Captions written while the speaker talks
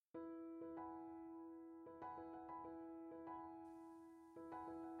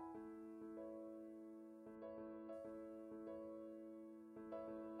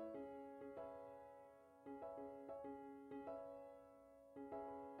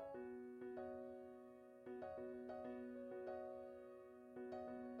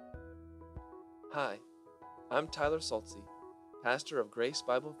Hi, I'm Tyler Saltzy, pastor of Grace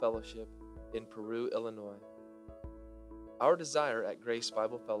Bible Fellowship in Peru, Illinois. Our desire at Grace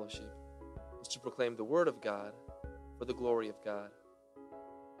Bible Fellowship is to proclaim the Word of God for the glory of God.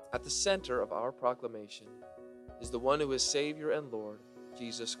 At the center of our proclamation is the one who is Savior and Lord,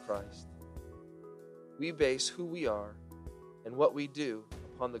 Jesus Christ. We base who we are and what we do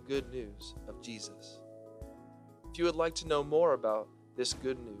upon the good news of Jesus. If you would like to know more about this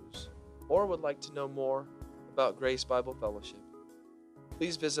good news, or would like to know more about Grace Bible Fellowship,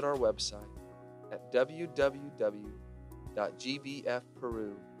 please visit our website at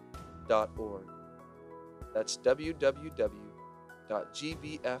www.gbfperu.org. That's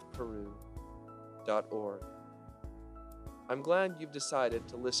www.gbfperu.org. I'm glad you've decided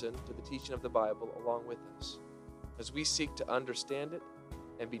to listen to the teaching of the Bible along with us, as we seek to understand it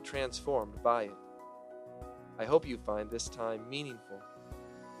and be transformed by it. I hope you find this time meaningful,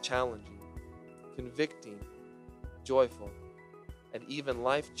 challenging, convicting, joyful, and even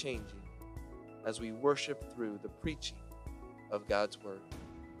life-changing as we worship through the preaching of God's Word.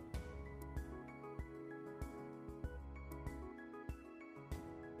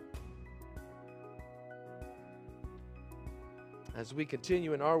 As we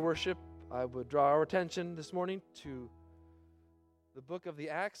continue in our worship, I would draw our attention this morning to the book of the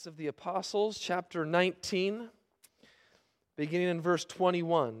Acts of the Apostles, chapter 19, beginning in verse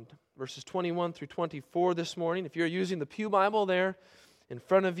 21. Verses 21 through 24 this morning. If you're using the Pew Bible there in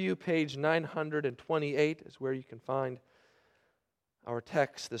front of you, page 928 is where you can find our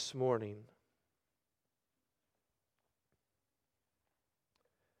text this morning.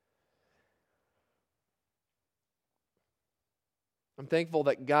 I'm thankful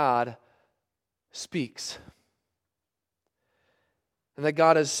that God speaks, and that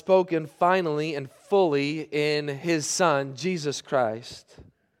God has spoken finally and fully in His Son, Jesus Christ.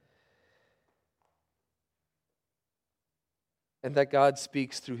 And that God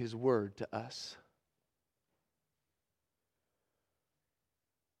speaks through His Word to us.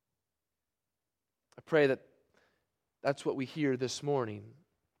 I pray that that's what we hear this morning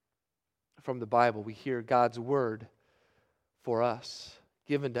from the Bible. We hear God's Word for us,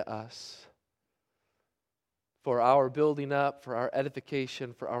 given to us, for our building up, for our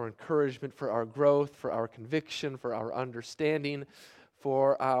edification, for our encouragement, for our growth, for our conviction, for our understanding,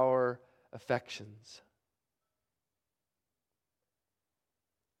 for our affections.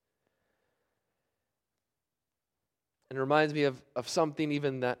 And it reminds me of something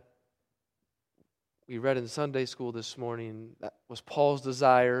even that we read in Sunday school this morning. That was Paul's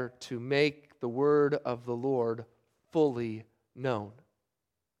desire to make the word of the Lord fully known.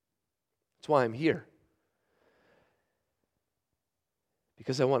 That's why I'm here.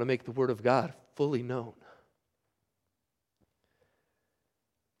 Because I want to make the word of God fully known.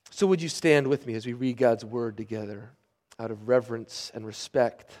 So would you stand with me as we read God's word together out of reverence and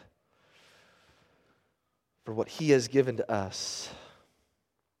respect for what He has given to us.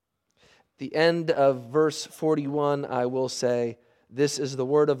 At the end of verse 41, I will say, "This is the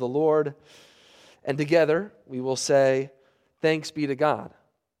word of the Lord." And together we will say, "Thanks be to God."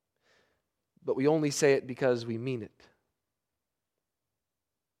 But we only say it because we mean it.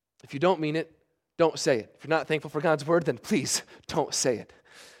 If you don't mean it, don't say it. If you're not thankful for God's word, then please don't say it.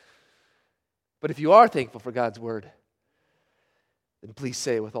 But if you are thankful for God's word, then please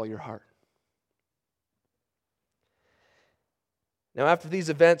say it with all your heart. Now, after these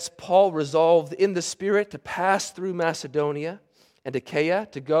events, Paul resolved in the Spirit to pass through Macedonia and Achaia,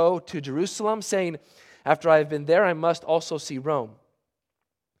 to go to Jerusalem, saying, "After I have been there, I must also see Rome."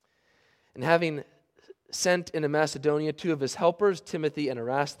 And having sent into Macedonia 2 of his helpers, Timothy and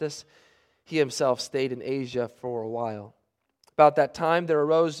Erastus, he himself stayed in Asia for a while. About that time, there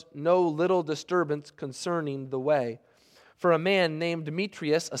arose no little disturbance concerning the way. For a man named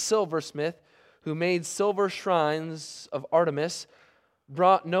Demetrius, a silversmith, who made silver shrines of Artemis,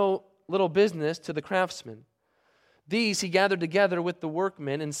 brought no little business to the craftsmen. These he gathered together with the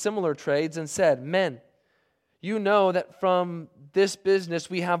workmen in similar trades and said, "Men, you know that from this business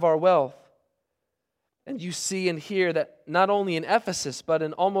we have our wealth. And you see and hear that not only in Ephesus, but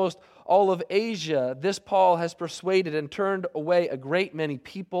in almost all of Asia, this Paul has persuaded and turned away a great many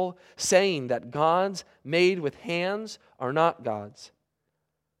people, saying that gods made with hands are not gods.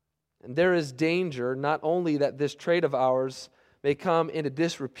 And there is danger not only that this trade of ours may come into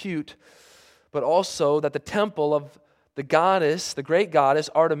disrepute, but also that the temple of the goddess, the great goddess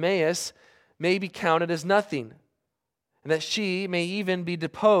Artemis, may be counted as nothing, and that she may even be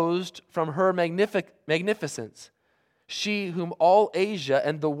deposed from her magnificence, she whom all Asia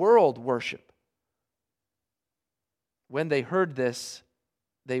and the world worship." When they heard this,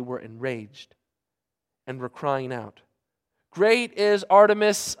 they were enraged and were crying out, "Great is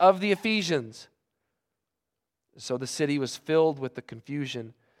Artemis of the Ephesians!" So the city was filled with the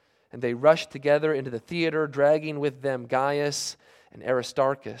confusion, and they rushed together into the theater, dragging with them Gaius and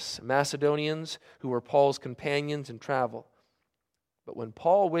Aristarchus, Macedonians who were Paul's companions in travel. But when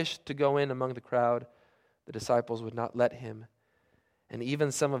Paul wished to go in among the crowd, the disciples would not let him. And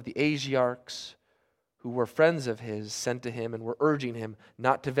even some of the Asiarchs, who were friends of his, sent to him and were urging him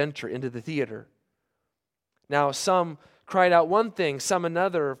not to venture into the theater. Now some cried out one thing, some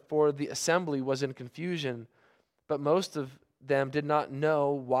another, for the assembly was in confusion. But most of them did not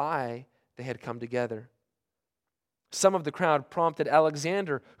know why they had come together. Some of the crowd prompted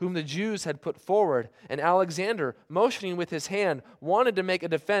Alexander, whom the Jews had put forward, and Alexander, motioning with his hand, wanted to make a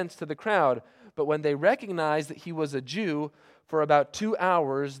defense to the crowd. But when they recognized that he was a Jew, for about 2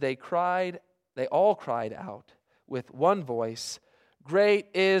 hours they all cried out with one voice,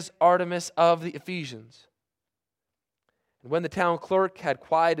 "Great is Artemis of the Ephesians." And when the town clerk had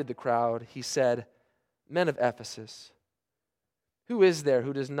quieted the crowd, he said, "Men of Ephesus, who is there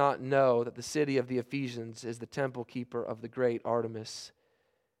who does not know that the city of the Ephesians is the temple keeper of the great Artemis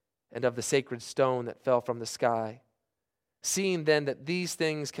and of the sacred stone that fell from the sky? Seeing then that these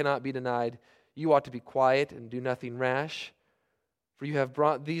things cannot be denied, you ought to be quiet and do nothing rash. For you have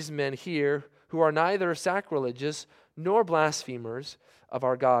brought these men here who are neither sacrilegious nor blasphemers of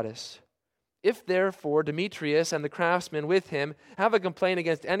our goddess. If therefore Demetrius and the craftsmen with him have a complaint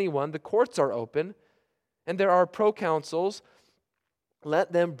against anyone, the courts are open, and there are proconsuls.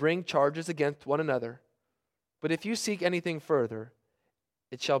 Let them bring charges against one another. But if you seek anything further,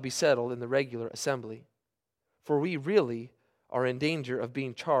 it shall be settled in the regular assembly. For we really are in danger of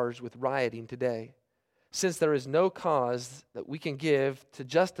being charged with rioting today, since there is no cause that we can give to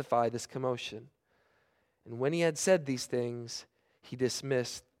justify this commotion." And when he had said these things, he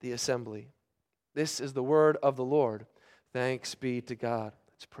dismissed the assembly. This is the word of the Lord. Thanks be to God.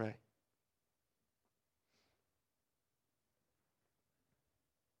 Let's pray.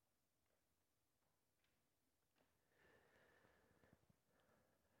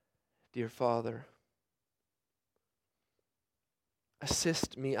 Dear Father,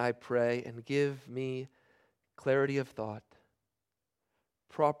 assist me, I pray, and give me clarity of thought,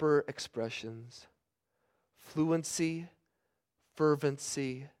 proper expressions, fluency,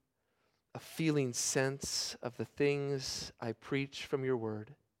 fervency, a feeling sense of the things I preach from your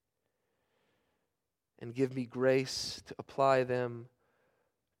word, and give me grace to apply them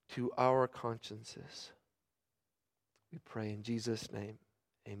to our consciences. We pray in Jesus' name,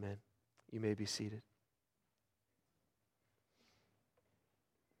 amen. You may be seated.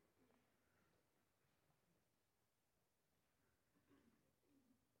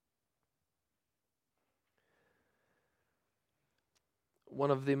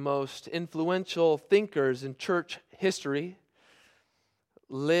 One of the most influential thinkers in church history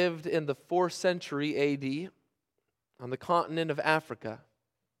lived in the 4th century AD on the continent of Africa.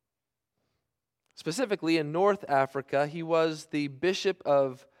 Specifically in North Africa, he was the bishop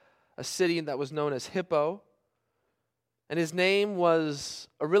of a city that was known as Hippo, and his name was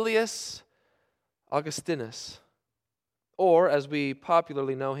Aurelius Augustinus, or as we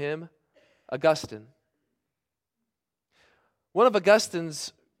popularly know him, Augustine. One of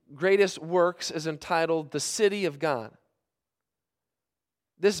Augustine's greatest works is entitled The City of God.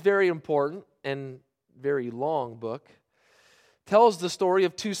 This very important and very long book tells the story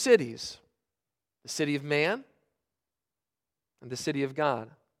of 2 cities, the city of man and the city of God.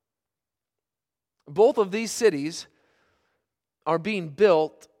 Both of these cities are being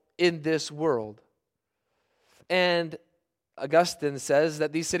built in this world. And Augustine says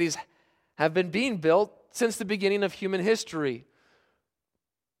that these cities have been being built since the beginning of human history.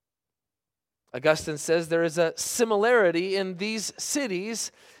 Augustine says there is a similarity in these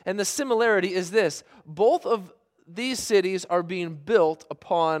cities, and the similarity is this: both of these cities are being built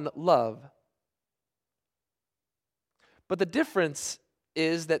upon love. But the difference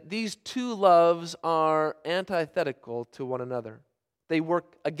is that these 2 loves are antithetical to one another. They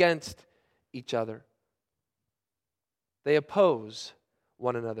work against each other. They oppose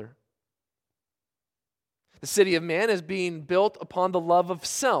one another. The city of man is being built upon the love of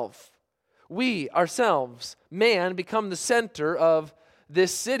self. We ourselves, man, become the center of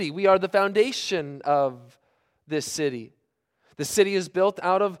this city. We are the foundation of this city. The city is built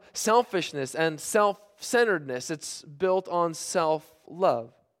out of selfishness and self-centeredness. It's built on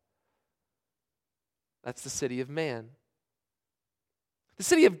self-love. That's the city of man. The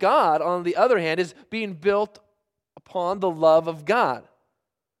city of God, on the other hand, is being built upon the love of God.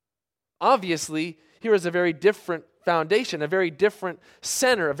 Obviously, here is a very different foundation, a very different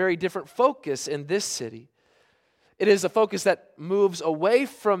center, a very different focus in this city. It is a focus that moves away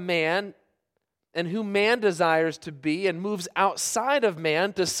from man and who man desires to be and moves outside of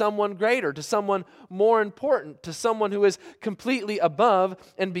man to someone greater, to someone more important, to someone who is completely above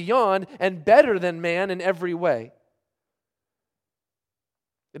and beyond and better than man in every way.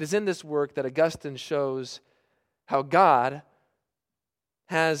 It is in this work that Augustine shows how God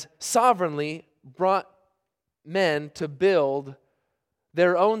has sovereignly brought men to build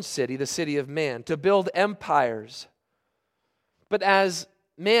their own city, the city of man, to build empires. But as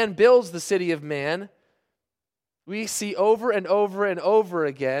man builds the city of man, we see over and over and over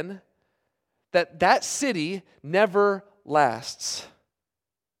again that that city never lasts.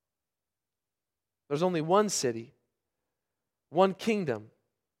 There's only one city, one kingdom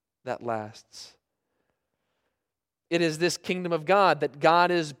that lasts. It is this kingdom of God that God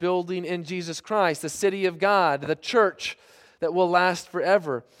is building in Jesus Christ, the city of God, the church that will last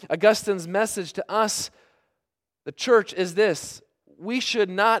forever. Augustine's message to us, the church, is this: we should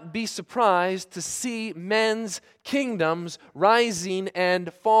not be surprised to see men's kingdoms rising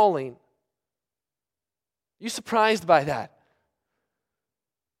and falling. You surprised by that?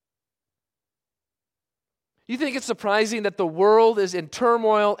 You think it's surprising that the world is in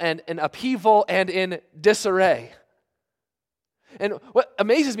turmoil and in upheaval and in disarray? And what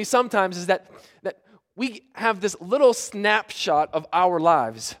amazes me sometimes is that we have this little snapshot of our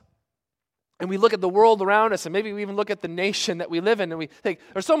lives. And we look at the world around us, and maybe we even look at the nation that we live in, and we think,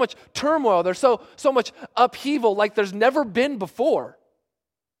 there's so much turmoil, there's so much upheaval like there's never been before.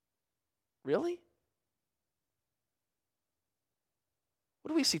 Really? What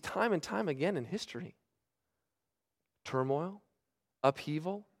do we see time and time again in history? Turmoil,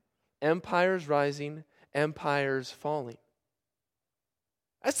 upheaval, empires rising, empires falling.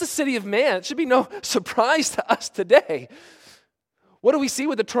 That's the city of man. It should be no surprise to us today. What do we see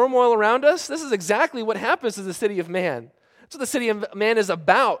with the turmoil around us? This is exactly what happens to the city of man. That's what the city of man is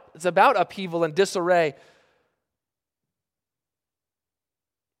about. It's about upheaval and disarray.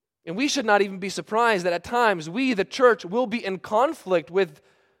 And we should not even be surprised that at times we, the church, will be in conflict with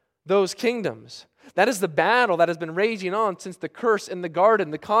those kingdoms. That is the battle that has been raging on since the curse in the garden,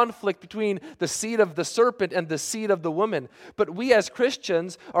 the conflict between the seed of the serpent and the seed of the woman. But we as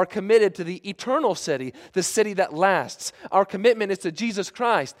Christians are committed to the eternal city, the city that lasts. Our commitment is to Jesus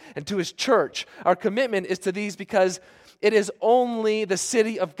Christ and to His church. Our commitment is to these because it is only the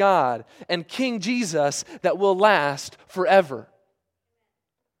city of God and King Jesus that will last forever.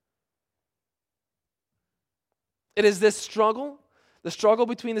 It is this struggle, the struggle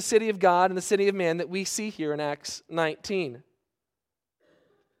between the city of God and the city of man, that we see here in Acts 19.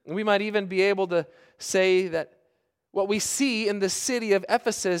 And we might even be able to say that what we see in the city of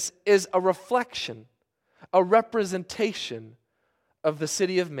Ephesus is a reflection, a representation of the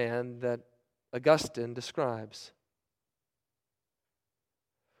city of man that Augustine describes.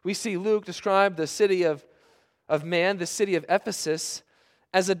 We see Luke describe the city of man, the city of Ephesus,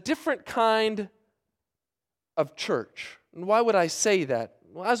 as a different kind of church. And why would I say that?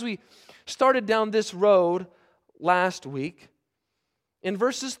 Well, as we started down this road last week, in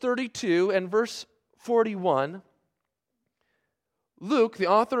verses 32 and verse 41, Luke, the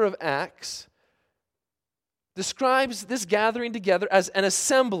author of Acts, describes this gathering together as an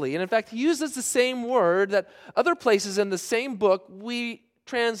assembly. And in fact, he uses the same word that other places in the same book we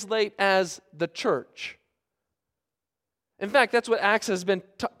translate as the church. In fact, that's what Acts has been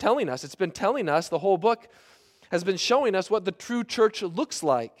telling us. It's been telling us, the whole book has been showing us what the true church looks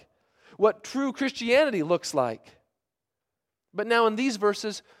like, what true Christianity looks like. But now in these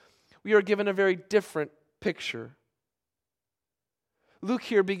verses, we are given a very different picture. Luke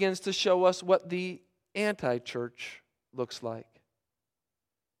here begins to show us what the anti-church looks like.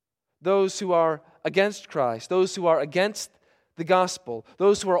 Those who are against Christ, those who are against the gospel,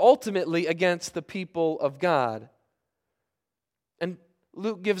 those who are ultimately against the people of God. And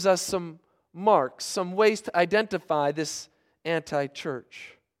Luke gives us some marks, some ways to identify this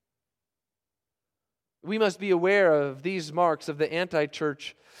anti-church. We must be aware of these marks of the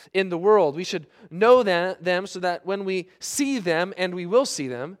anti-church in the world. We should know them so that when we see them, and we will see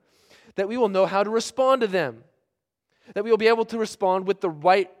them, that we will know how to respond to them. That we will be able to respond with the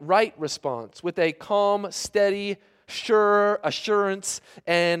right response, with a calm, steady, sure assurance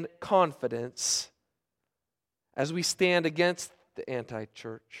and confidence as we stand against the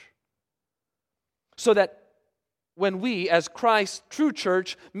anti-church. So that when we, as Christ's true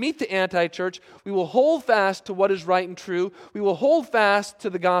church, meet the anti-church, we will hold fast to what is right and true. We will hold fast to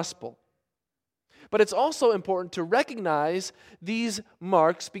the gospel. But it's also important to recognize these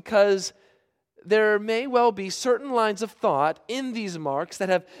marks because there may well be certain lines of thought in these marks that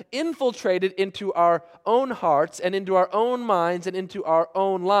have infiltrated into our own hearts and into our own minds and into our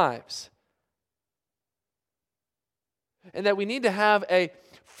own lives. And that we need to have a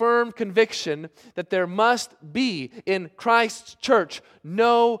firm conviction that there must be in Christ's church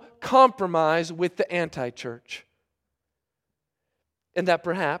no compromise with the anti-church. And that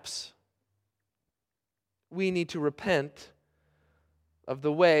perhaps we need to repent of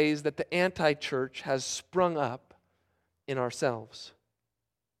the ways that the anti-church has sprung up in ourselves.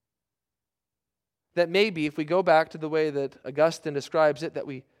 That maybe, if we go back to the way that Augustine describes it, that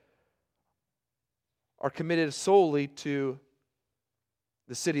we are committed solely to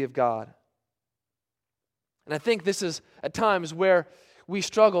the city of God. And I think this is at times where we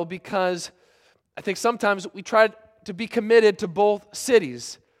struggle, because I think sometimes we try to be committed to both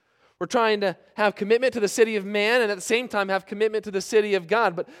cities. We're trying to have commitment to the city of man and at the same time have commitment to the city of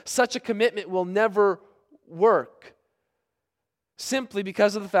God. But such a commitment will never work, simply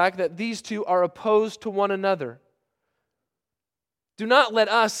because of the fact that these two are opposed to one another. Do not let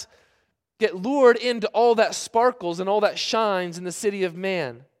us get lured into all that sparkles and all that shines in the city of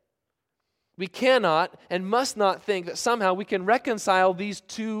man. We cannot and must not think that somehow we can reconcile these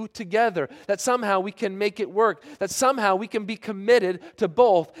two together, that somehow we can make it work, that somehow we can be committed to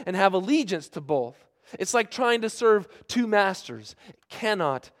both and have allegiance to both. It's like trying to serve two masters. It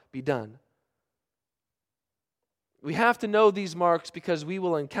cannot be done. We have to know these marks because we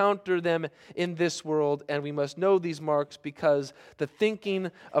will encounter them in this world, and we must know these marks because the thinking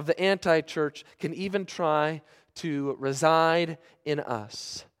of the anti-church can even try to reside in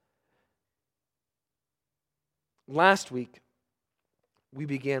us. Last week, we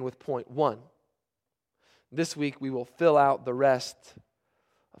began with point 1. This week, we will fill out the rest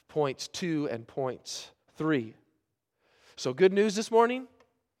of points 2 and points 3. So good news this morning.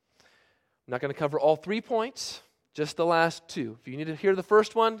 I'm not going to cover all 3 points. Just the last 2. If you need to hear the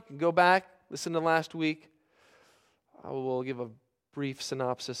first one, you can go back, listen to last week. I will give a brief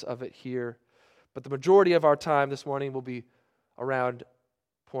synopsis of it here. But the majority of our time this morning will be around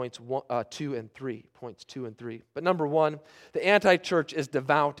points 2 and 3. Points 2 and 3. But number 1, the anti-church is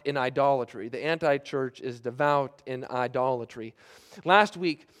devout in idolatry. The anti-church is devout in idolatry. Last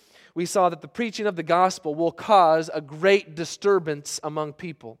week, we saw that the preaching of the gospel will cause a great disturbance among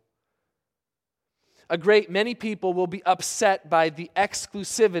people. Many people will be upset by the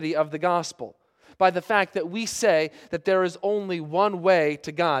exclusivity of the gospel, by the fact that we say that there is only one way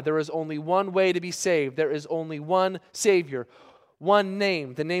to God. There is only one way to be saved. There is only one Savior, one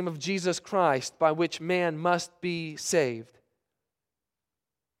name, the name of Jesus Christ, by which man must be saved.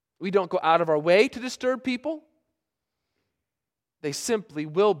 We don't go out of our way to disturb people. They simply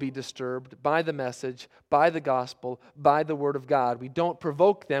will be disturbed by the message, by the gospel, by the word of God. We don't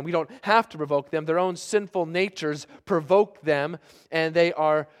provoke them. We don't have to provoke them. Their own sinful natures provoke them, and they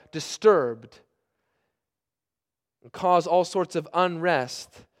are disturbed and cause all sorts of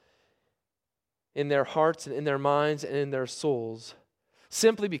unrest in their hearts and in their minds and in their souls,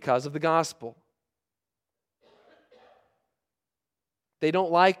 simply because of the gospel. They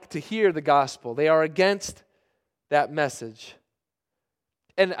don't like to hear the gospel. They are against that message.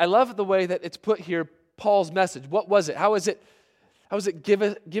 And I love the way that it's put here, Paul's message. What was it? How is it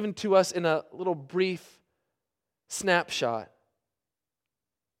given to us in a little brief snapshot?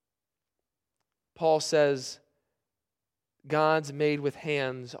 Paul says, gods made with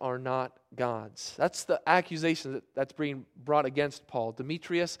hands are not gods. That's the accusation that's being brought against Paul.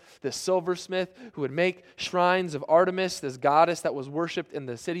 Demetrius, this silversmith who would make shrines of Artemis, this goddess that was worshipped in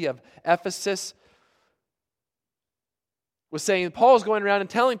the city of Ephesus, was saying, Paul's going around and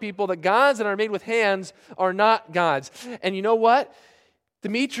telling people that gods that are made with hands are not gods. And you know what?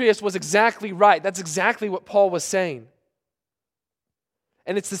 Demetrius was exactly right. That's exactly what Paul was saying.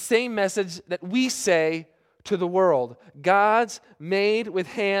 And it's the same message that we say to the world. Gods made with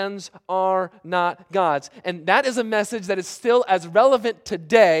hands are not gods. And that is a message that is still as relevant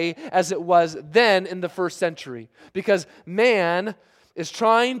today as it was then in the first century. Because man is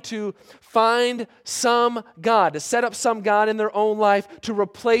trying to find some God, to set up some God in their own life to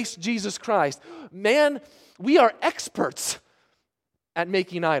replace Jesus Christ. Man, we are experts at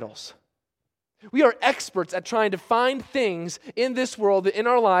making idols. We are experts at trying to find things in this world, in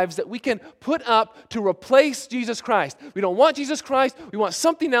our lives, that we can put up to replace Jesus Christ. We don't want Jesus Christ. We want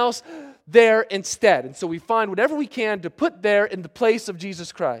something else there instead. And so we find whatever we can to put there in the place of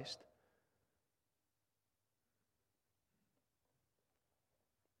Jesus Christ.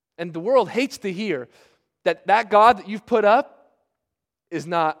 And the world hates to hear that that God that you've put up is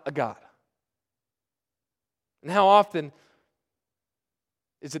not a God. And how often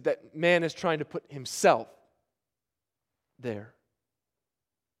Is it that man is trying to put himself there?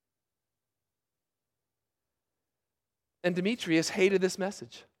 And Demetrius hated this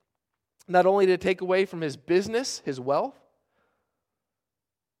message. Not only did it take away from his business, his wealth,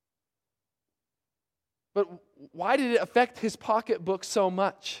 but why did it affect his pocketbook so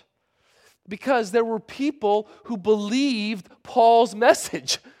much? Because there were people who believed Paul's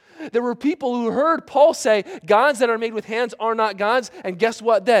message. There were people who heard Paul say, gods that are made with hands are not gods. And guess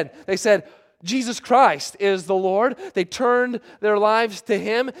what then? They said, Jesus Christ is the Lord. They turned their lives to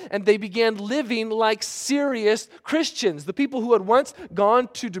Him and they began living like serious Christians. The people who had once gone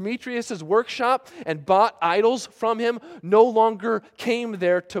to Demetrius' workshop and bought idols from him no longer came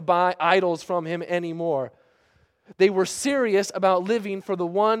there to buy idols from him anymore. They were serious about living for the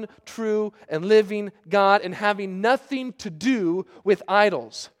one true and living God and having nothing to do with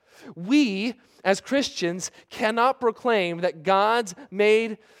idols. We, as Christians, cannot proclaim that gods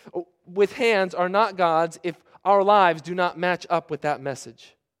made with hands are not gods if our lives do not match up with that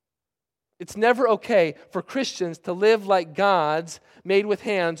message. It's never okay for Christians to live like gods made with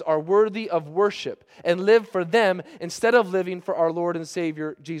hands are worthy of worship and live for them instead of living for our Lord and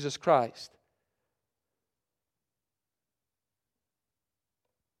Savior, Jesus Christ.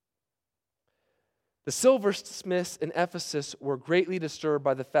 The silversmiths in Ephesus were greatly disturbed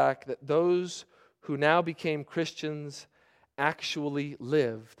by the fact that those who now became Christians actually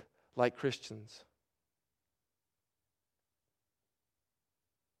lived like Christians.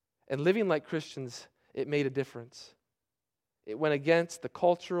 And living like Christians, it made a difference. It went against the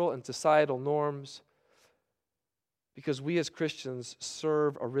cultural and societal norms because we as Christians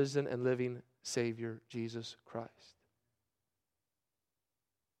serve a risen and living Savior, Jesus Christ.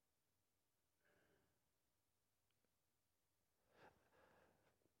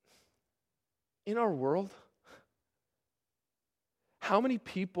 In our world, how many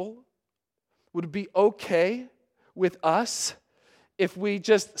people would be okay with us if we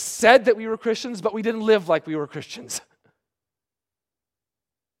just said that we were Christians, but we didn't live like we were Christians?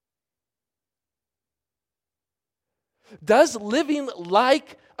 Does living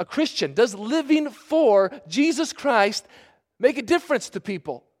like a Christian, does living for Jesus Christ make a difference to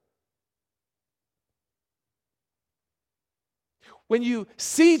people? When you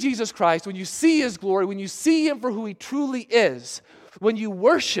see Jesus Christ, when you see His glory, when you see Him for who He truly is, when you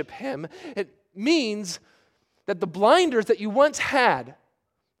worship Him, it means that the blinders that you once had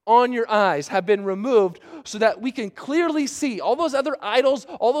on your eyes have been removed so that we can clearly see all those other idols,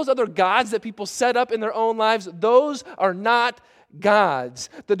 all those other gods that people set up in their own lives. Those are not gods.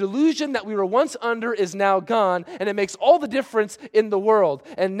 The delusion that we were once under is now gone, and it makes all the difference in the world.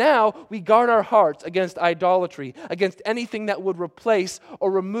 And now we guard our hearts against idolatry, against anything that would replace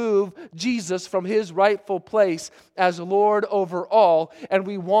or remove Jesus from His rightful place as Lord over all, and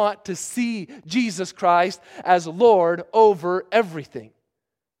we want to see Jesus Christ as Lord over everything.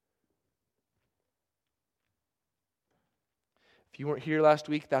 If you weren't here last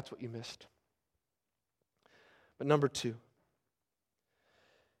week, that's what you missed. But number two,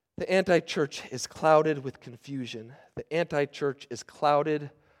 the anti-church is clouded with confusion. The anti-church is clouded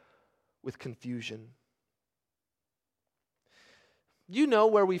with confusion. You know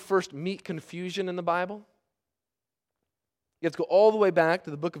where we first meet confusion in the Bible? You have to go all the way back to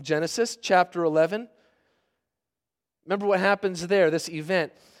the book of Genesis, chapter 11. Remember what happens there, this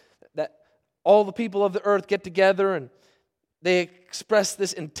event, that all the people of the earth get together and they express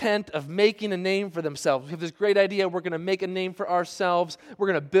this intent of making a name for themselves. We have this great idea, we're going to make a name for ourselves. We're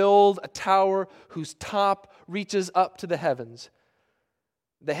going to build a tower whose top reaches up to the heavens.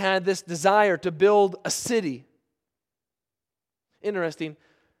 They had this desire to build a city. Interesting,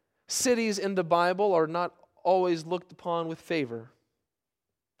 cities in the Bible are not always looked upon with favor.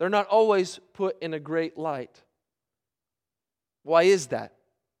 They're not always put in a great light. Why is that?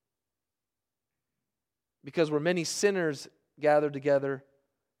 Because where many sinners gathered together,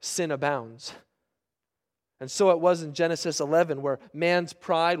 sin abounds. And so it was in Genesis 11, where man's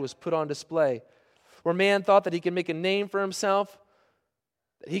pride was put on display, where man thought that he could make a name for himself,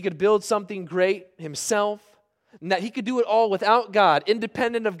 that he could build something great himself, and that he could do it all without God,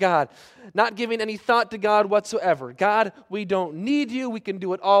 independent of God, not giving any thought to God whatsoever. God, we don't need you. We can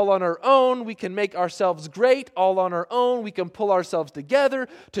do it all on our own. We can make ourselves great all on our own. We can pull ourselves together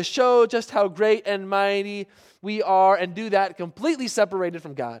to show just how great and mighty we are, and do that completely separated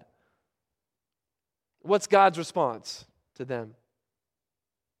from God. What's God's response to them?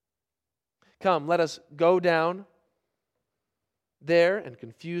 Come, let us go down there and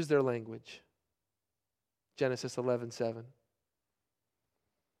confuse their language. Genesis 11:7.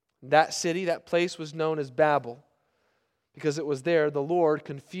 That city, that place was known as Babel. because it was there the Lord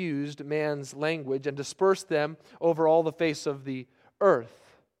confused man's language and dispersed them over all the face of the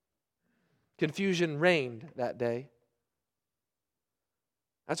earth. Confusion reigned that day.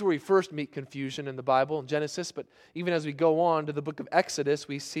 That's where we first meet confusion in the Bible, in Genesis, but even as we go on to the book of Exodus,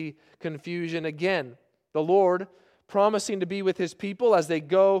 we see confusion again. The Lord promising to be with His people as they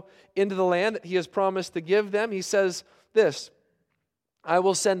go into the land that He has promised to give them. He says this, I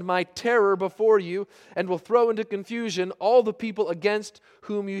will send my terror before you and will throw into confusion all the people against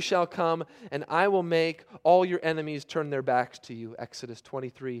whom you shall come, and I will make all your enemies turn their backs to you. Exodus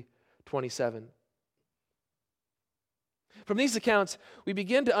 23:27. From these accounts, we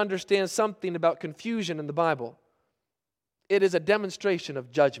begin to understand something about confusion in the Bible. It is a demonstration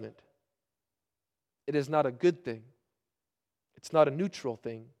of judgment. It is not a good thing. It's not a neutral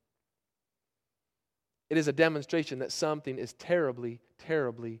thing. It is a demonstration that something is terribly,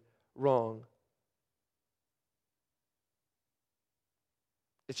 terribly wrong.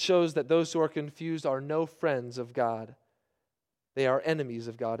 It shows that those who are confused are no friends of God. They are enemies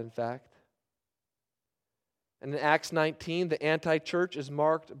of God, in fact. And in Acts 19, the anti-church is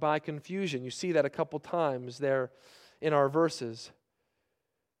marked by confusion. You see that a couple times there in our verses.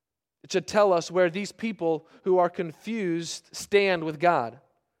 It should tell us where these people who are confused stand with God.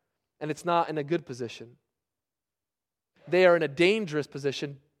 And it's not in a good position. They are in a dangerous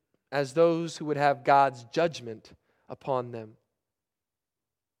position as those who would have God's judgment upon them.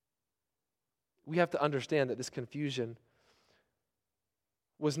 We have to understand that this confusion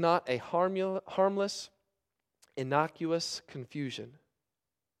was not a harmless, innocuous confusion.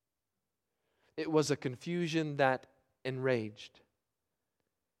 It was a confusion that enraged.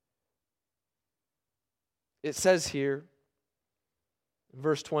 It says here,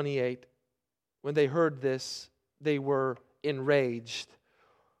 verse 28, when they heard this, they were enraged,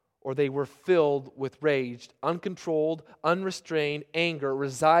 or they were filled with rage. Uncontrolled, unrestrained anger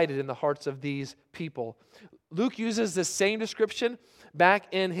resided in the hearts of these people. Luke uses the same description back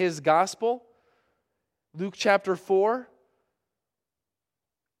in his gospel. Luke chapter 4,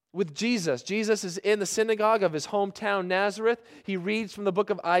 with Jesus. Jesus is in the synagogue of his hometown, Nazareth. He reads from the book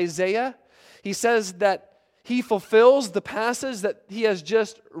of Isaiah. He says that he fulfills the passage that he has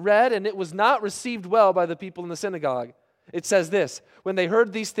just read, and it was not received well by the people in the synagogue. It says this, when they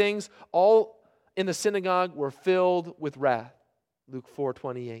heard these things, all in the synagogue were filled with wrath. Luke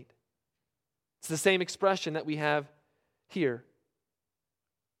 4:28. It's the same expression that we have here.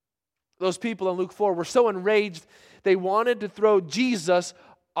 Those people in Luke 4 were so enraged, they wanted to throw Jesus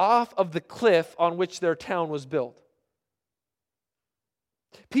off of the cliff on which their town was built.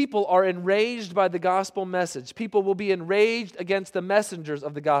 People are enraged by the gospel message. People will be enraged against the messengers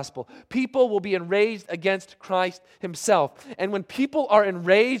of the gospel. People will be enraged against Christ Himself. And when people are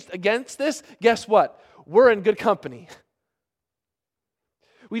enraged against this, guess what? We're in good company.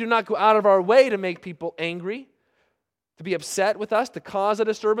 We do not go out of our way to make people angry, to be upset with us, to cause a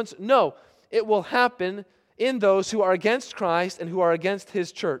disturbance. No, it will happen in those who are against Christ and who are against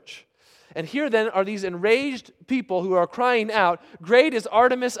His church. And here then are these enraged people who are crying out, "Great is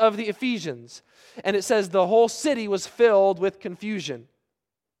Artemis of the Ephesians." And it says the whole city was filled with confusion.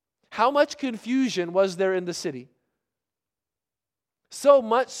 How much confusion was there in the city? So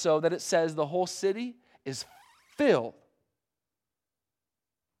much so that it says the whole city is filled.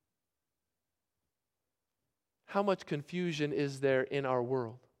 How much confusion is there in our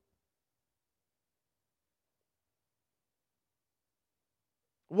world?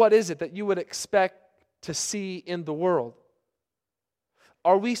 What is it that you would expect to see in the world?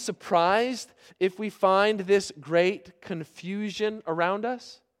 Are we surprised if we find this great confusion around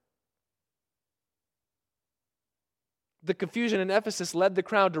us? The confusion in Ephesus led the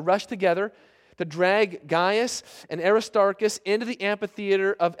crowd to rush together to drag Gaius and Aristarchus into the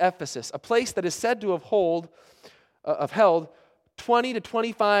amphitheater of Ephesus, a place that is said to have held 20 to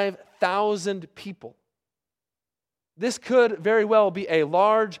 25,000 people. This could very well be a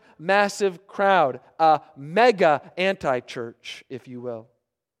large, massive crowd, a mega anti-church, if you will.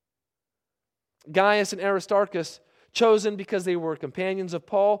 Gaius and Aristarchus, chosen because they were companions of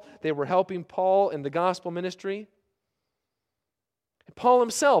Paul, they were helping Paul in the gospel ministry. Paul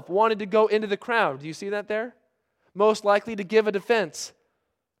himself wanted to go into the crowd. Do you see that there? Most likely to give a defense.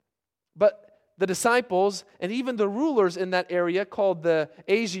 But the disciples and even the rulers in that area called the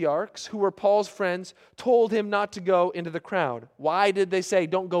Asiarchs, who were Paul's friends, told him not to go into the crowd. Why did they say,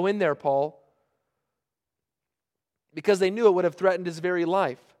 "Don't go in there, Paul"? Because they knew it would have threatened his very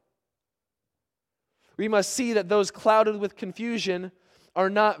life. We must see that those clouded with confusion are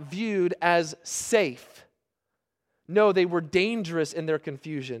not viewed as safe. No, they were dangerous in their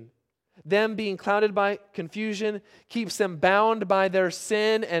confusion. them being clouded by confusion keeps them bound by their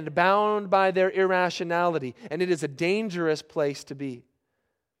sin and bound by their irrationality. And it is a dangerous place to be.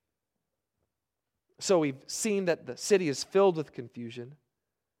 So we've seen that the city is filled with confusion,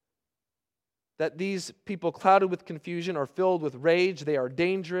 that these people clouded with confusion are filled with rage, they are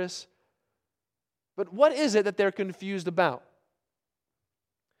dangerous. But what is it that they're confused about?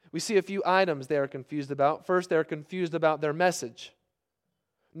 We see a few items they are confused about. First, they're confused about their message.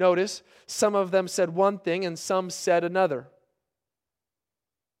 Notice, some of them said one thing and some said another.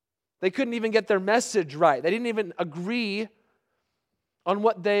 They couldn't even get their message right. They didn't even agree on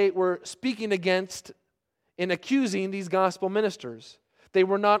what they were speaking against in accusing these gospel ministers. They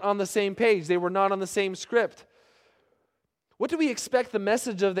were not on the same page. They were not on the same script. What do we expect the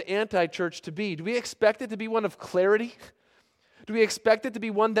message of the anti-church to be? Do we expect it to be one of clarity? Do we expect it to be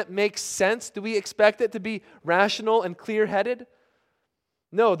one that makes sense? Do we expect it to be rational and clear-headed?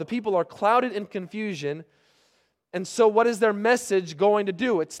 No, the people are clouded in confusion. And so what is their message going to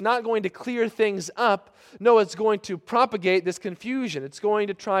do? It's not going to clear things up. No, it's going to propagate this confusion. It's going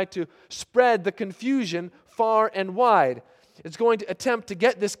to try to spread the confusion far and wide. It's going to attempt to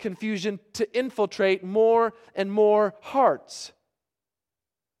get this confusion to infiltrate more and more hearts.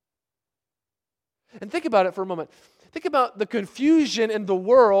 And think about it for a moment. Think about the confusion in the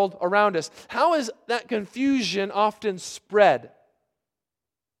world around us. How is that confusion often spread?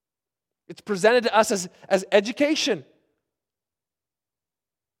 It's presented to us as education.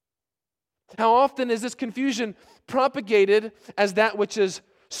 How often is this confusion propagated as that which is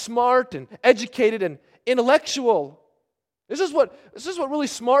smart and educated and intellectual? This is what really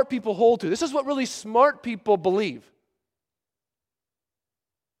smart people hold to. This is what really smart people believe.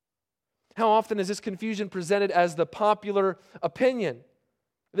 How often is this confusion presented as the popular opinion?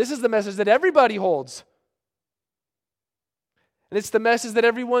 This is the message that everybody holds. And it's the message that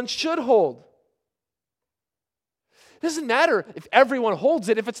everyone should hold. It doesn't matter if everyone holds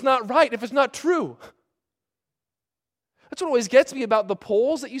it, if it's not right, if it's not true. That's what always gets me about the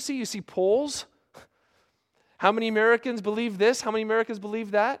polls that you see. You see polls. How many Americans believe this? How many Americans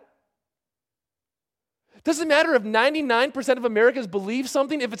believe that? It doesn't matter if 99% of Americans believe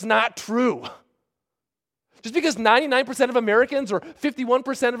something if it's not true. Just because 99% of Americans or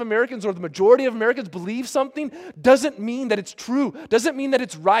 51% of Americans or the majority of Americans believe something doesn't mean that it's true, doesn't mean that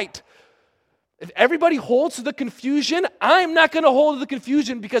it's right. If everybody holds to the confusion, I'm not going to hold to the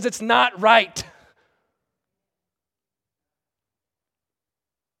confusion because it's not right.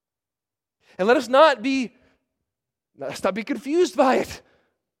 And let's not be confused by it.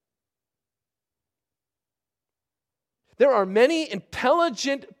 There are many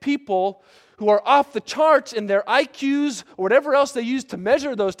intelligent people who are off the charts in their IQs or whatever else they use to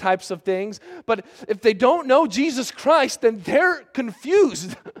measure those types of things, but if they don't know Jesus Christ, then they're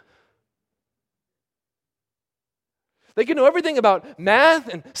confused. They can know everything about math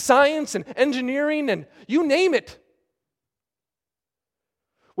and science and engineering and you name it.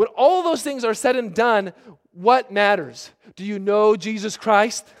 When all those things are said and done, what matters? Do you know Jesus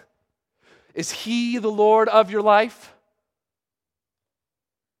Christ? Is He the Lord of your life?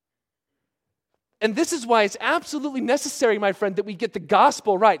 And this is why it's absolutely necessary, my friend, that we get the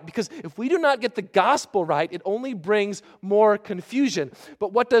gospel right. Because if we do not get the gospel right, it only brings more confusion.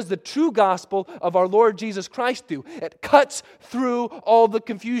 But what does the true gospel of our Lord Jesus Christ do? It cuts through all the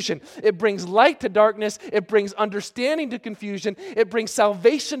confusion. It brings light to darkness. It brings understanding to confusion. It brings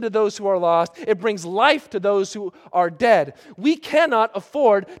salvation to those who are lost. It brings life to those who are dead. We cannot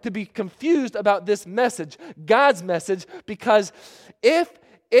afford to be confused about this message, God's message, because if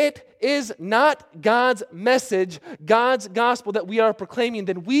it is not God's message, God's gospel that we are proclaiming,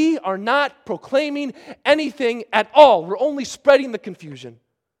 then we are not proclaiming anything at all. We're only spreading the confusion.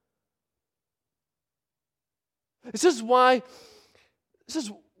 This is why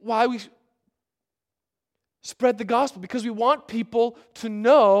we spread the gospel, because we want people to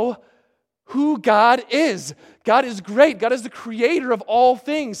know who God is. God is great. God is the creator of all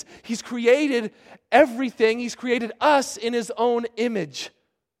things. He's created everything. He's created us in His own image,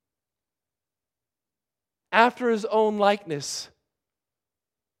 after His own likeness.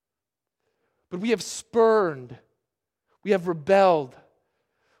 But we have spurned, we have rebelled,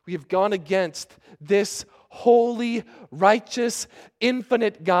 we have gone against this holy, righteous,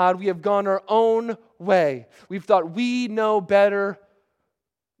 infinite God. We have gone our own way. We've thought we know better,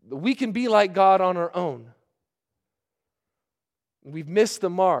 we can be like God on our own. We've missed the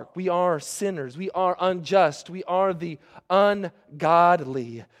mark. We are sinners. We are unjust. We are the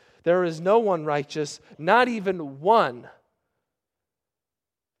ungodly. There is no one righteous, not even one.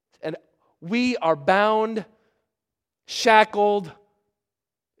 And we are bound, shackled,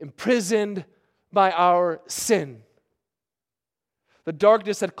 imprisoned by our sin. The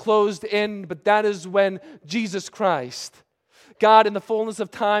darkness had closed in, but that is when Jesus Christ, God in the fullness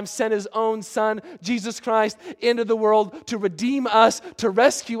of time, sent His own Son, Jesus Christ, into the world to redeem us, to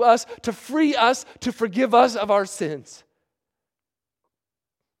rescue us, to free us, to forgive us of our sins.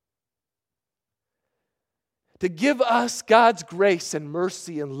 To give us God's grace and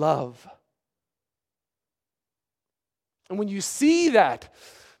mercy and love. And when you see that,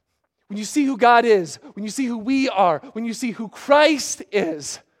 when you see who God is, when you see who we are, when you see who Christ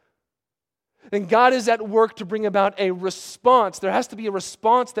is, then God is at work to bring about a response. There has to be a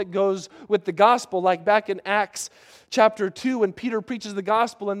response that goes with the gospel, like back in Acts chapter 2 when Peter preaches the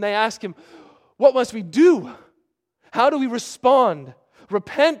gospel and they ask him, what must we do? How do we respond?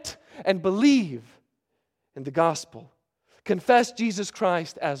 Repent and believe in the gospel. Confess Jesus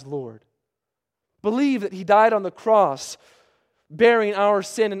Christ as Lord. Believe that He died on the cross, bearing our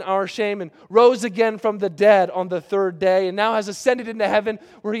sin and our shame, and rose again from the dead on the third day, and now has ascended into heaven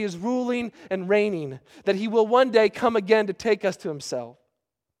where He is ruling and reigning, that He will one day come again to take us to Himself.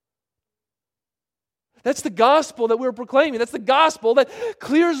 That's the gospel that we're proclaiming. That's the gospel that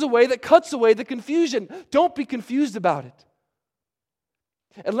clears away, that cuts away the confusion. Don't be confused about it.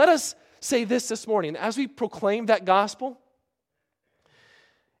 And let us say this morning, as we proclaim that gospel,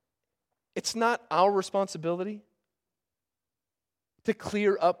 it's not our responsibility to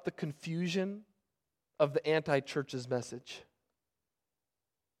clear up the confusion of the anti-church's message.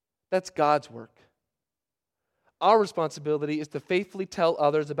 That's God's work. Our responsibility is to faithfully tell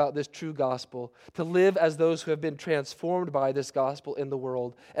others about this true gospel, to live as those who have been transformed by this gospel in the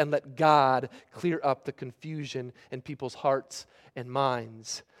world, and let God clear up the confusion in people's hearts and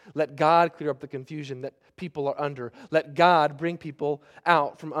minds. Let God clear up the confusion that people are under. Let God bring people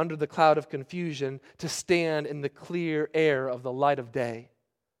out from under the cloud of confusion to stand in the clear air of the light of day.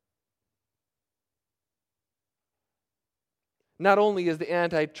 Not only is the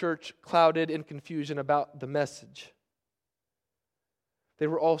anti-church clouded in confusion about the message, they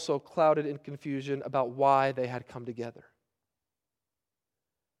were also clouded in confusion about why they had come together.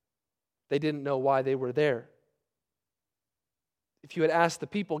 They didn't know why they were there. If you had asked the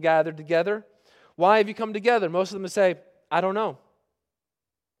people gathered together, why have you come together? Most of them would say, I don't know.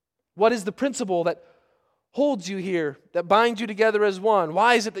 What is the principle that holds you here, that binds you together as one?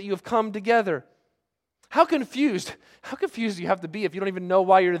 Why is it that you have come together? How confused do you have to be if you don't even know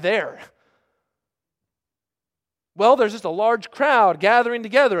why you're there? Well, there's just a large crowd gathering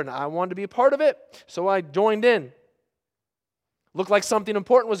together, and I wanted to be a part of it, so I joined in. Looked like something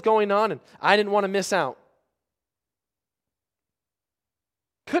important was going on, and I didn't want to miss out.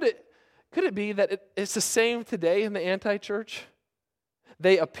 Could it be that it's the same today in the anti-church?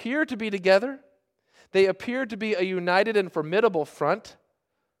 They appear to be together. They appear to be a united and formidable front.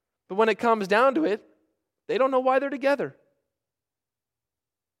 But when it comes down to it, they don't know why they're together.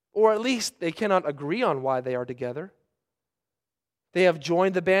 Or at least they cannot agree on why they are together. They have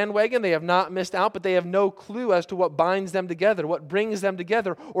joined the bandwagon. They have not missed out, but they have no clue as to what binds them together, what brings them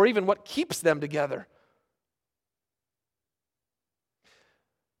together, or even what keeps them together.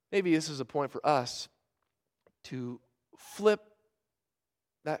 Maybe this is a point for us to flip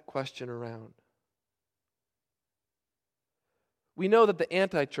that question around. We know that the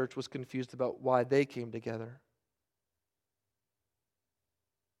anti-church was confused about why they came together.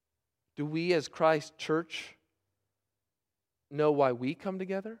 Do we as Christ's church know why we come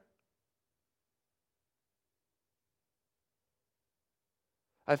together?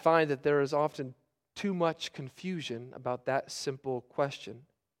 I find that there is often too much confusion about that simple question.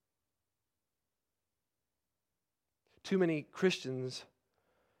 Too many Christians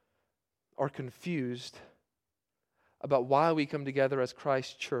are confused about why we come together as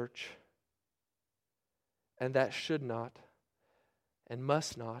Christ's church, and that should not and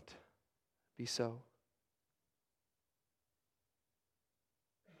must not be so.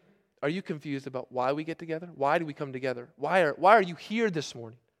 Are you confused about why we get together? Why do we come together? Why are you here this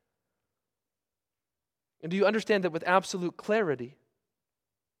morning? And do you understand that with absolute clarity?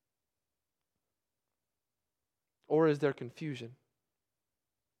 Or is there confusion?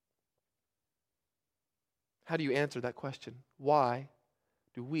 How do you answer that question? Why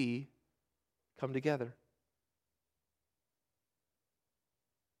do we come together?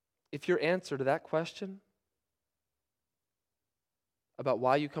 If your answer to that question about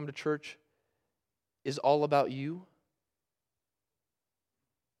why you come to church is all about you,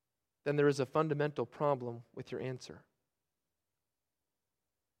 then there is a fundamental problem with your answer.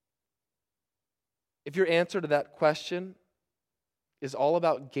 If your answer to that question is all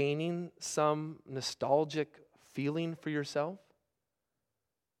about gaining some nostalgic feeling for yourself,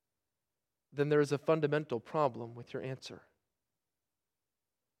 then there is a fundamental problem with your answer.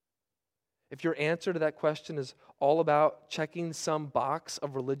 If your answer to that question is all about checking some box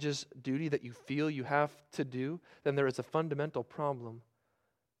of religious duty that you feel you have to do, then there is a fundamental problem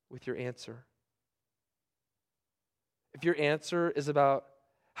with your answer. If your answer is about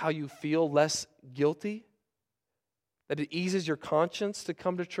how you feel less guilty, that it eases your conscience to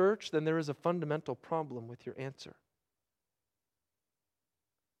come to church, then there is a fundamental problem with your answer.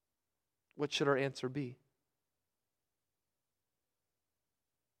 What should our answer be?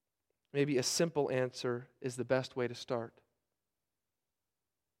 Maybe a simple answer is the best way to start.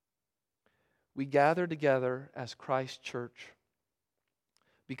 We gather together as Christ Church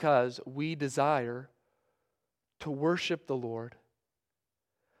because we desire to worship the Lord,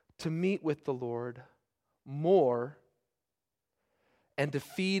 to meet with the Lord more, and to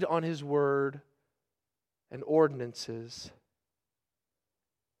feed on His Word and ordinances.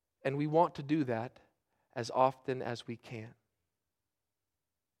 And we want to do that as often as we can.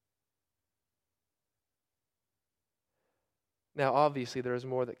 Now, obviously, there is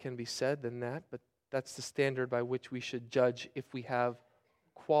more that can be said than that, but that's the standard by which we should judge if we have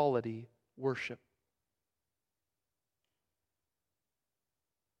quality worship.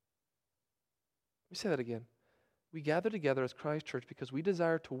 Let me say that again. We gather together as Christ Church because we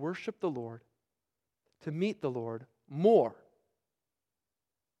desire to worship the Lord, to meet the Lord more,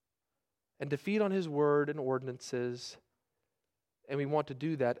 and to feed on His Word and ordinances, and we want to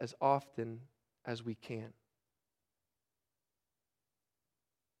do that as often as we can.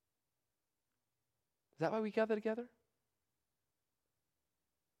 Is that why we gather together?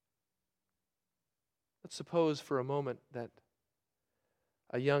 Let's suppose for a moment that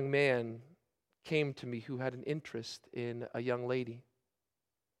a young man came to me who had an interest in a young lady.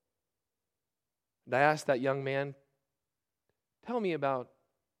 And I asked that young man, tell me about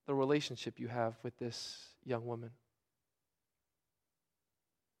the relationship you have with this young woman.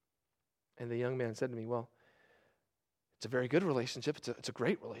 And the young man said to me, well, it's a very good relationship. It's a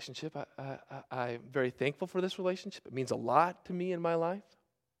great relationship. I'm very thankful for this relationship. It means a lot to me in my life.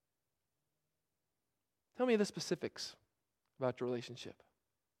 Tell me the specifics about your relationship.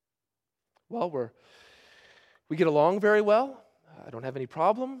 Well, we get along very well. I don't have any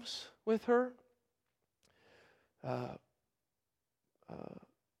problems with her.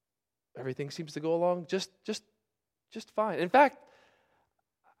 Everything seems to go along just fine. In fact,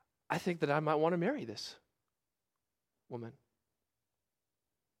 I think that I might want to marry this woman.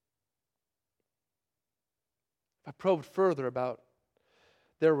 If I probed further about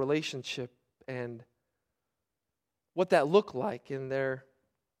their relationship and what that looked like in their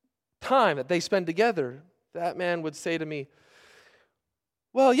time that they spend together, that man would say to me,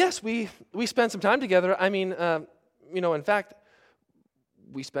 well, yes, we spend some time together. I mean, in fact,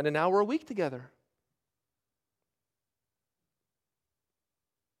 we spend an hour a week together.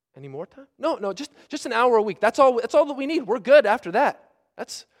 Any more time? No, just an hour a week. That's all that we need. We're good after that.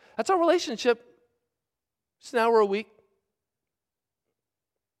 That's our relationship. Just an hour a week.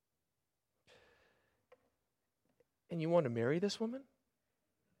 And you want to marry this woman?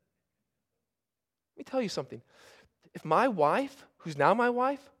 Let me tell you something. If my wife, who's now my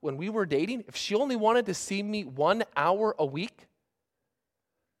wife, when we were dating, if she only wanted to see me 1 hour a week,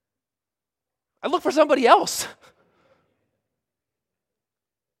 I'd look for somebody else.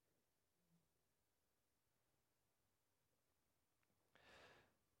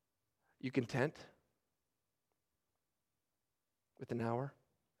 You content with an hour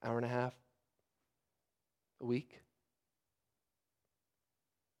and a half a week?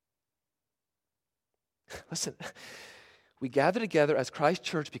 Listen, we gather together as Christ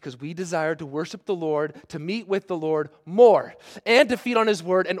Church because we desire to worship the Lord, to meet with the Lord more, and to feed on His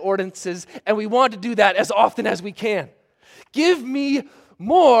Word and ordinances, and we want to do that as often as we can. Give me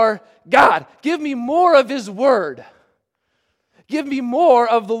more, God. Give me more of His Word. Give me more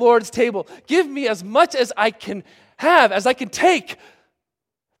of the Lord's table. Give me as much as I can have, as I can take.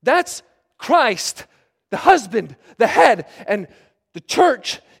 That's Christ, the husband, the head, and the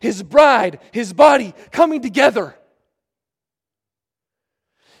church, His bride, His body, coming together.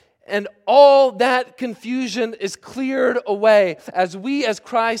 And all that confusion is cleared away as we, as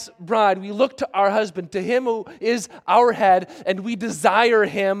Christ's bride, we look to our husband, to Him who is our head, and we desire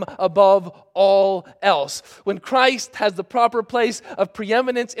Him above all else. When Christ has the proper place of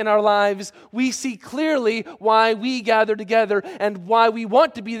preeminence in our lives, we see clearly why we gather together and why we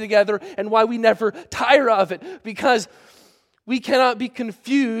want to be together and why we never tire of it. Because we cannot be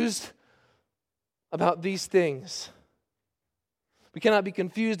confused about these things. We cannot be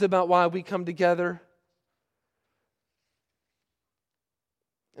confused about why we come together.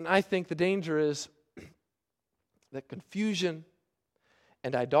 And I think the danger is that confusion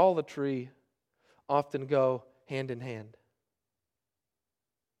and idolatry often go hand in hand.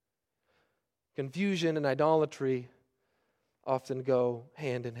 Confusion and idolatry often go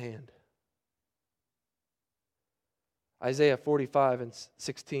hand in hand. Isaiah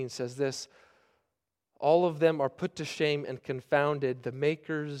 45:16 says this, all of them are put to shame and confounded. The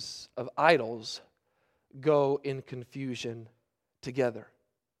makers of idols go in confusion together.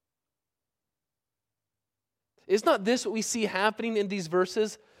 Is not this what we see happening in these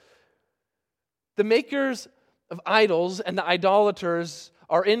verses? The makers of idols and the idolaters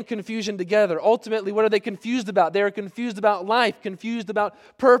are in confusion together. Ultimately, what are they confused about? They are confused about life, confused about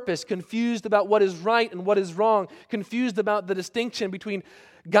purpose, confused about what is right and what is wrong, confused about the distinction between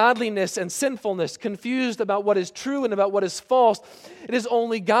godliness and sinfulness, confused about what is true and about what is false. It is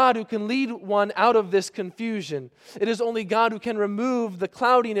only God who can lead one out of this confusion. It is only God who can remove the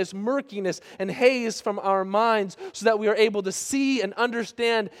cloudiness, murkiness, and haze from our minds so that we are able to see and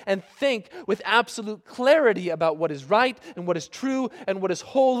understand and think with absolute clarity about what is right and what is true and what is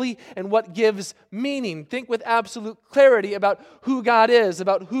holy and what gives meaning. Think with absolute clarity about who God is,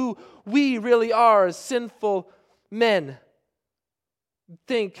 about who we really are as sinful men.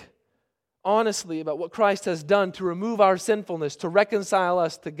 Think honestly about what Christ has done to remove our sinfulness, to reconcile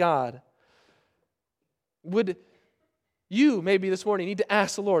us to God. Would you maybe this morning need to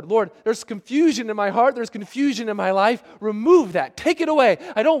ask the Lord, Lord, there's confusion in my heart, there's confusion in my life, remove that, take it away.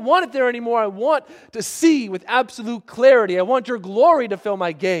 I don't want it there anymore. I want to see with absolute clarity. I want your glory to fill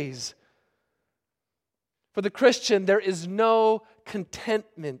my gaze. For the Christian, there is no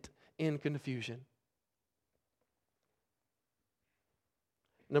contentment in confusion.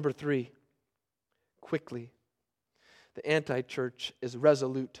 Number 3, quickly, the anti-church is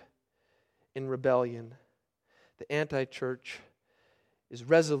resolute in rebellion. The anti-church is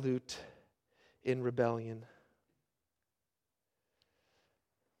resolute in rebellion.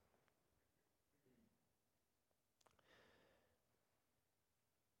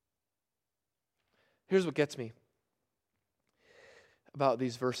 Here's what gets me about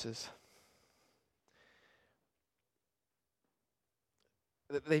these verses.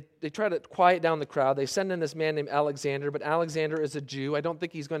 They try to quiet down the crowd. They send in this man named Alexander, but Alexander is a Jew. I don't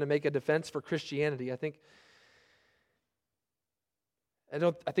think he's going to make a defense for Christianity. I think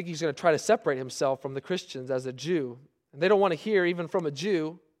he's going to try to separate himself from the Christians as a Jew. And they don't want to hear even from a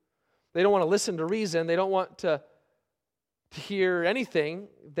Jew. They don't want to listen to reason. They don't want to hear anything.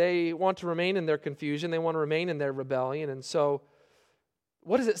 They want to remain in their confusion. They want to remain in their rebellion. And so,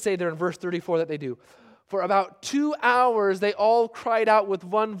 what does it say there in verse 34 that they do? For about 2 hours, they all cried out with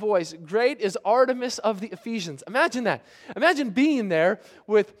one voice, "Great is Artemis of the Ephesians." Imagine that. Imagine being there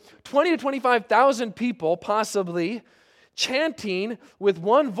with 20 to 25,000 people, possibly, chanting with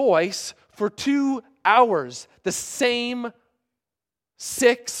one voice for 2 hours. The same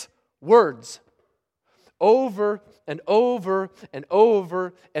 6 words. Over and over and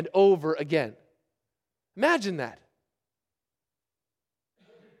over and over again. Imagine that.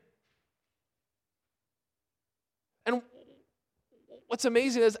 And what's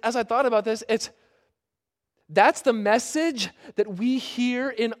amazing is, as I thought about this, that's the message that we hear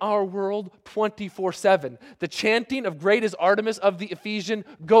in our world 24/7. The chanting of "Great is Artemis of the Ephesians"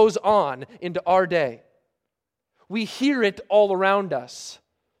 goes on into our day. We hear it all around us.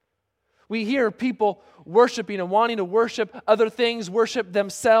 We hear people worshiping and wanting to worship other things, worship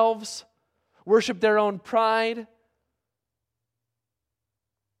themselves, worship their own pride.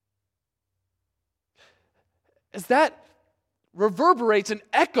 As that reverberates and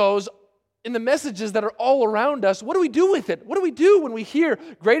echoes in the messages that are all around us, what do we do with it? What do we do when we hear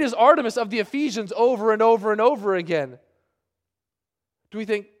 "Great is Artemis of the Ephesians" over and over and over again? Do we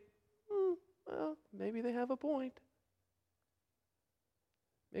think, well, maybe they have a point.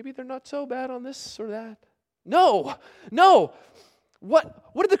 Maybe they're not so bad on this or that. No.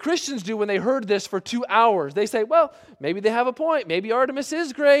 What did the Christians do when they heard this for 2 hours? They say, well, maybe they have a point. Maybe Artemis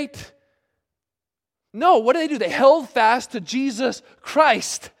is great. No, what did they do? They held fast to Jesus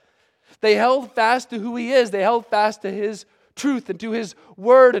Christ. They held fast to who He is. They held fast to His truth and to His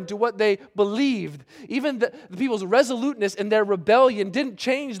word and to what they believed. Even the people's resoluteness in their rebellion didn't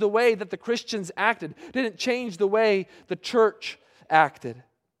change the way that the Christians acted, didn't change the way the church acted.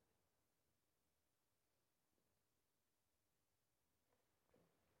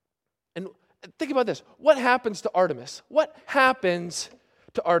 And think about this. What happens to Artemis? What happens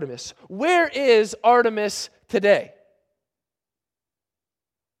to Artemis? Where is Artemis today?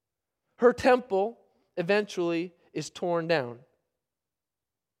 Her temple eventually is torn down.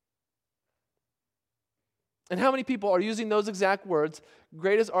 And how many people are using those exact words,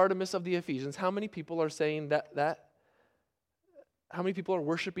 great as Artemis of the Ephesians? How many people are saying that? How many people are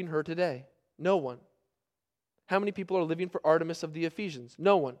worshiping her today? No one. How many people are living for Artemis of the Ephesians?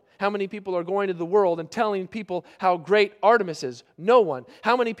 No one. How many people are going to the world and telling people how great Artemis is? No one.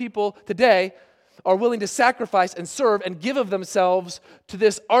 How many people today are willing to sacrifice and serve and give of themselves to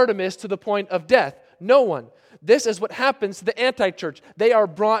this Artemis to the point of death? No one. This is what happens to the anti-church. They are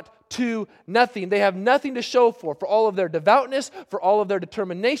brought to nothing. They have nothing to show for all of their devoutness, for all of their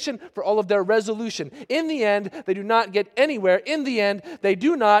determination, for all of their resolution. In the end, they do not get anywhere. In the end, they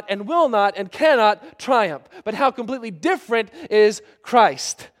do not and will not and cannot triumph. But how completely different is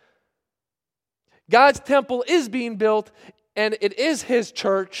Christ? God's temple is being built, and it is His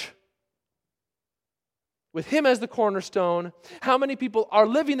church, with Him as the cornerstone. How many people are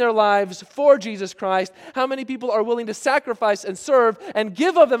living their lives for Jesus Christ? How many people are willing to sacrifice and serve and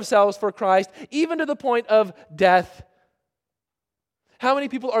give of themselves for Christ, even to the point of death? How many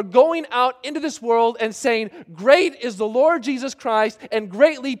people are going out into this world and saying, great is the Lord Jesus Christ and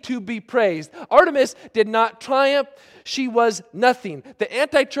greatly to be praised? Artemis did not triumph. She was nothing. The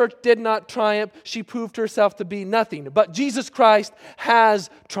anti-church did not triumph. She proved herself to be nothing. But Jesus Christ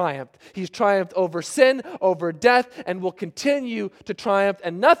has triumphed. He's triumphed over sin, over death, and will continue to triumph,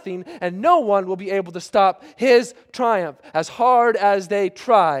 and nothing and no one will be able to stop His triumph. As hard as they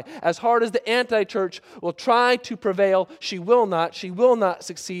try, as hard as the anti-church will try to prevail, she will not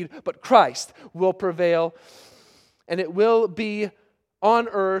succeed, but Christ will prevail, and it will be on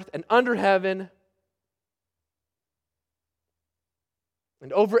earth and under heaven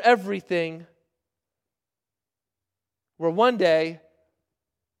and over everything, where one day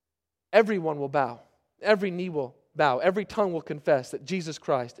everyone will bow, every knee will bow, every tongue will confess that Jesus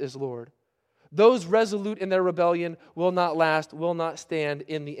Christ is Lord. Those resolute in their rebellion will not last, will not stand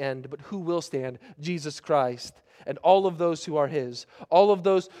in the end. But who will stand? Jesus Christ. And all of those who are His, all of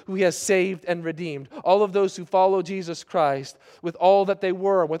those who He has saved and redeemed, all of those who follow Jesus Christ with all that they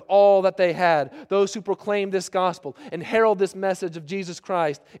were, with all that they had, those who proclaim this gospel and herald this message of Jesus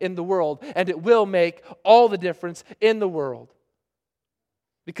Christ in the world. And it will make all the difference in the world.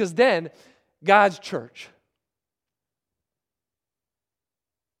 Because then, God's church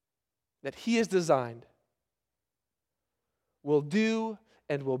that He has designed will do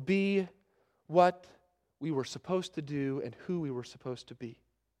and will be what we were supposed to do and who we were supposed to be.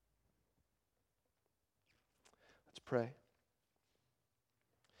 Let's pray.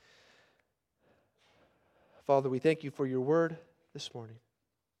 Father, we thank You for Your word this morning.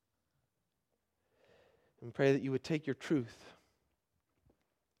 And pray that You would take Your truth.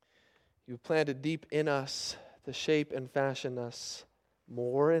 You planted deep in us to shape and fashion us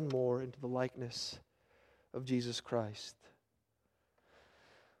more and more into the likeness of Jesus Christ.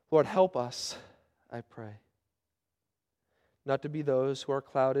 Lord, help us, I pray, not to be those who are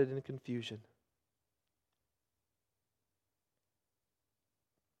clouded in confusion,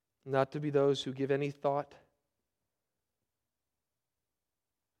 not to be those who give any thought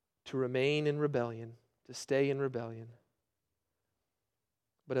to remain in rebellion, to stay in rebellion,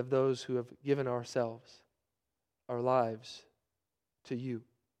 but of those who have given ourselves, our lives, to You.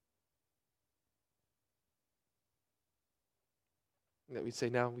 That we say,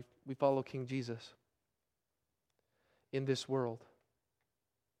 now we follow King Jesus in this world.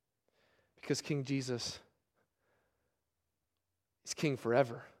 Because King Jesus is King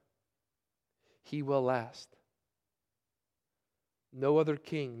forever. He will last. No other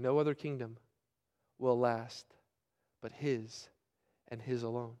king, no other kingdom will last but His and His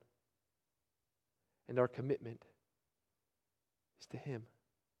alone. And our commitment is to Him.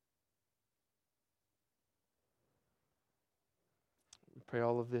 We pray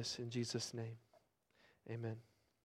all of this in Jesus' name. Amen.